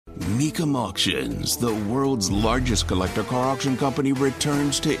Mecum Auctions, the world's largest collector car auction company,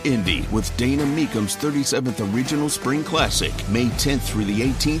 returns to Indy with Dana Mecum's 37th Original Spring Classic, May 10th through the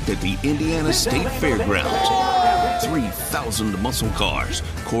 18th at the Indiana State Fairgrounds. 3,000 muscle cars,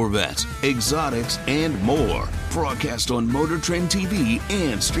 Corvettes, exotics, and more. Broadcast on Motor Trend TV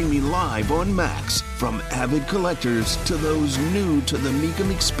and streaming live on Max. From avid collectors to those new to the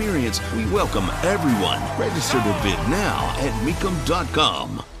Mecum experience, we welcome everyone. Register to bid now at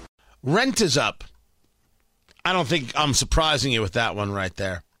Mecum.com. Rent is up. I don't think I'm surprising you with that one right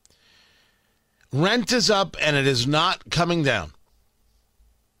there. Rent is up, and it is not coming down.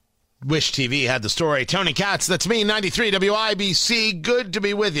 Wish TV had the story. Tony Katz, that's me, 93 WIBC. Good to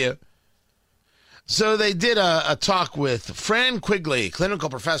be with you. So they did a talk with Fran Quigley, clinical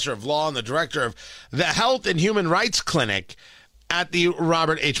professor of law and the director of the Health and Human Rights Clinic at the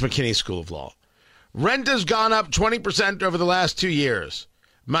Robert H. McKinney School of Law. Rent has gone up 20% over the last 2 years.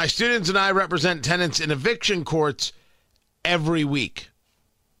 My students and I represent tenants in eviction courts every week.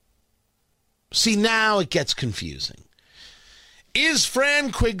 See, now it gets confusing. Is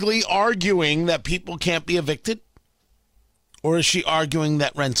Fran Quigley arguing that people can't be evicted? Or is she arguing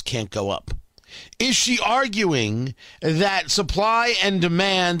that rents can't go up? Is she arguing that supply and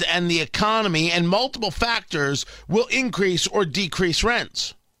demand and the economy and multiple factors will increase or decrease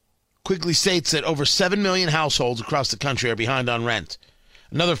rents? Quigley states that over 7 million households across the country are behind on rent.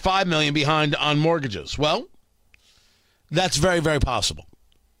 Another 5 million behind on mortgages. Well, that's very, very possible.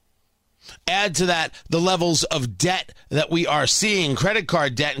 Add to that the levels of debt that we are seeing, credit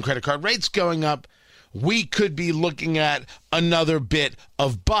card debt and credit card rates going up. We could be looking at another bit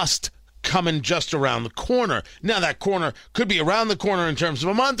of bust coming just around the corner. Now, that corner could be around the corner in terms of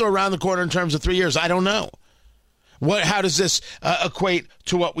a month or around the corner in terms of 3 years. I don't know. How does this equate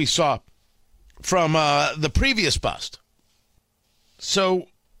to what we saw from the previous bust? So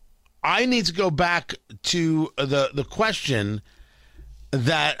I need to go back to the question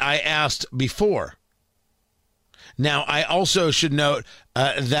that I asked before. Now, I also should note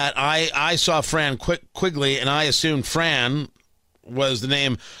that I saw Fran Quigley, and I assumed Fran was the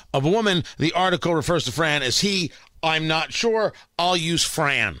name of a woman. The article refers to Fran as he. I'm not sure. I'll use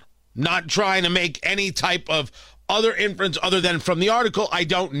Fran. Not trying to make any type of other inference other than from the article. I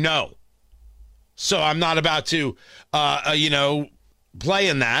don't know. So I'm not about to, play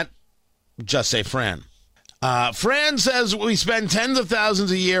in that. Just say Fran. Fran says we spend tens of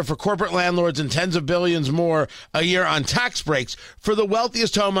thousands a year for corporate landlords and tens of billions more a year on tax breaks for the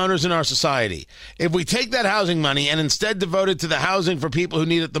wealthiest homeowners in our society. If we take that housing money and instead devote it to the housing for people who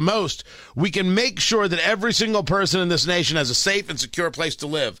need it the most, we can make sure that every single person in this nation has a safe and secure place to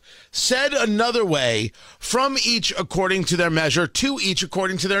live. Said another way, from each according to their measure, to each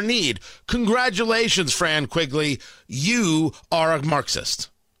according to their need. Congratulations, Fran Quigley. You are a Marxist.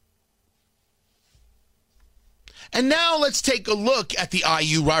 And now let's take a look at the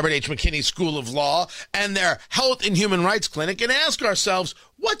IU Robert H. McKinney School of Law and their Health and Human Rights Clinic and ask ourselves,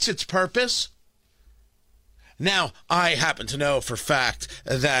 what's its purpose? Now, I happen to know for fact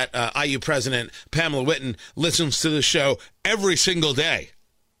that IU President Pamela Whitten listens to the show every single day.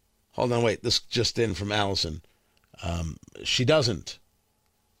 Hold on, wait, this just in from Allison. She doesn't.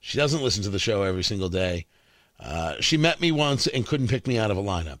 She doesn't listen to the show every single day. She met me once and couldn't pick me out of a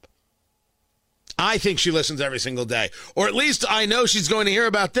lineup. I think she listens every single day, or at least I know she's going to hear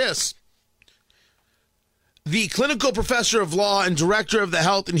about this. The clinical professor of law and director of the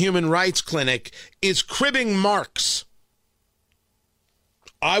Health and Human Rights Clinic is cribbing Marx.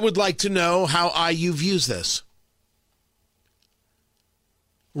 I would like to know how IU views this.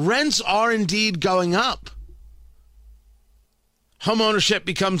 Rents are indeed going up. Homeownership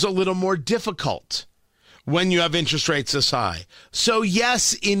becomes a little more difficult when you have interest rates this high. So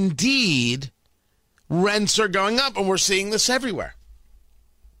yes, indeed, rents are going up, and we're seeing this everywhere.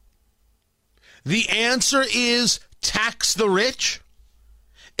 The answer is tax the rich?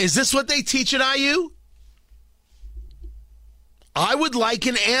 Is this what they teach at IU? I would like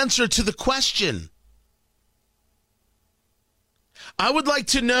an answer to the question. I would like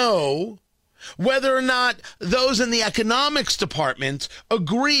to know whether or not those in the economics department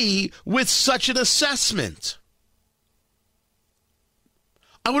agree with such an assessment.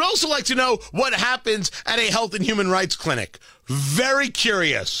 I would also like to know what happens at a Health and Human Rights Clinic. Very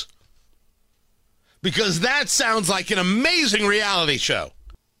curious. Because that sounds like an amazing reality show.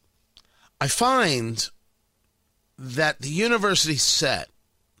 I find that the university set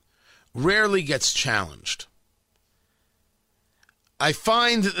rarely gets challenged. I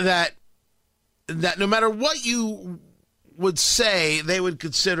find that no matter what you would say, they would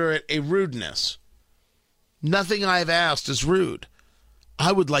consider it a rudeness. Nothing I've asked is rude.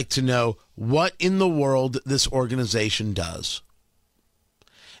 I would like to know what in the world this organization does.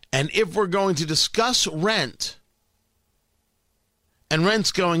 And if we're going to discuss rent and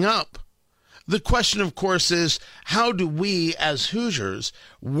rent's going up, the question, of course, is how do we as Hoosiers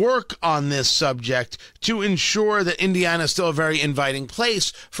work on this subject to ensure that Indiana is still a very inviting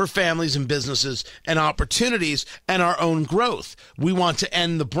place for families and businesses and opportunities and our own growth? We want to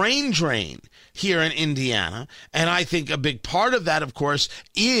end the brain drain here in Indiana, and I think a big part of that, of course,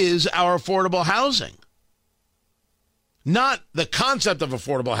 is our affordable housing. Not the concept of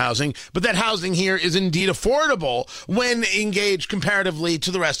affordable housing, but that housing here is indeed affordable when engaged comparatively to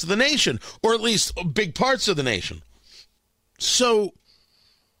the rest of the nation, or at least big parts of the nation. So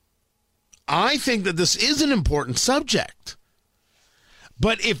I think that this is an important subject.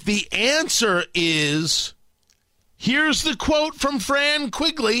 But if the answer is, here's the quote from Fran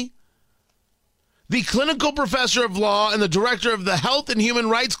Quigley, the clinical professor of law and the director of the Health and Human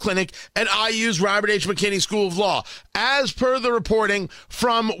Rights Clinic at IU's Robert H. McKinney School of Law, as per the reporting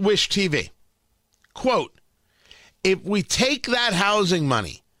from Wish TV. Quote, if we take that housing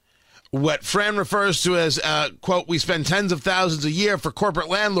money, what Fran refers to as, quote, we spend tens of thousands a year for corporate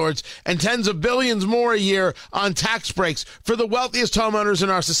landlords and tens of billions more a year on tax breaks for the wealthiest homeowners in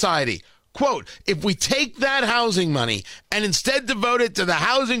our society. Quote, if we take that housing money and instead devote it to the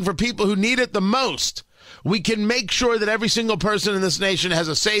housing for people who need it the most, we can make sure that every single person in this nation has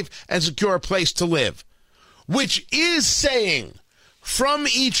a safe and secure place to live. Which is saying, from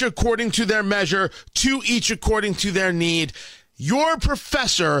each according to their measure, to each according to their need. Your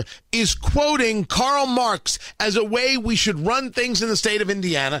professor is quoting Karl Marx as a way we should run things in the state of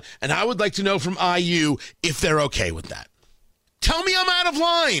Indiana, and I would like to know from IU if they're okay with that. Tell me I'm out of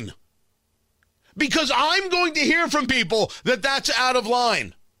line. Because I'm going to hear from people that that's out of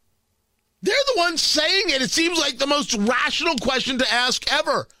line. They're the ones saying it. It seems like the most rational question to ask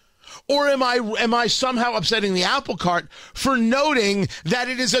ever. Or am I somehow upsetting the apple cart for noting that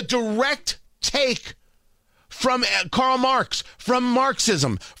it is a direct take from Karl Marx, from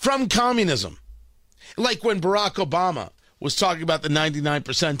Marxism, from communism? Like when Barack Obama was talking about the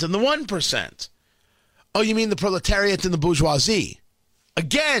 99% and the 1%. Oh, you mean the proletariat and the bourgeoisie?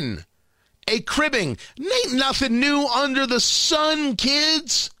 Again, a cribbing. Ain't nothing new under the sun,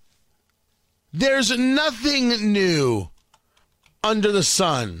 kids. There's nothing new under the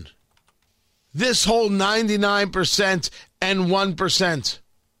sun. This whole 99% and 1%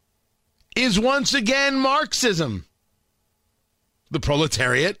 is once again Marxism. The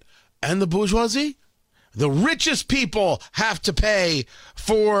proletariat and the bourgeoisie. The richest people have to pay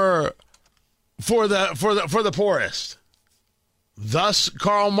for the poorest. Thus,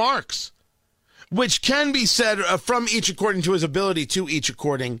 Karl Marx, which can be said from each according to his ability, to each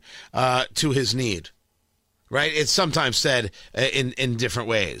according to his need. Right? It's sometimes said in different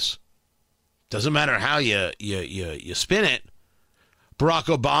ways. Doesn't matter how you spin it.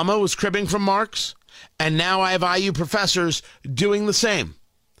 Barack Obama was cribbing from Marx, and now I have IU professors doing the same.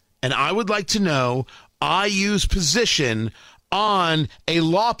 And I would like to know IU's position on a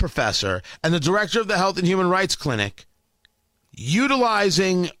law professor and the director of the Health and Human Rights Clinic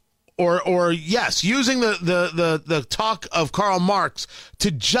utilizing using the talk of Karl Marx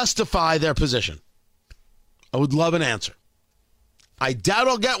to justify their position. I would love an answer. I doubt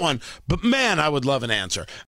I'll get one, but man, I would love an answer.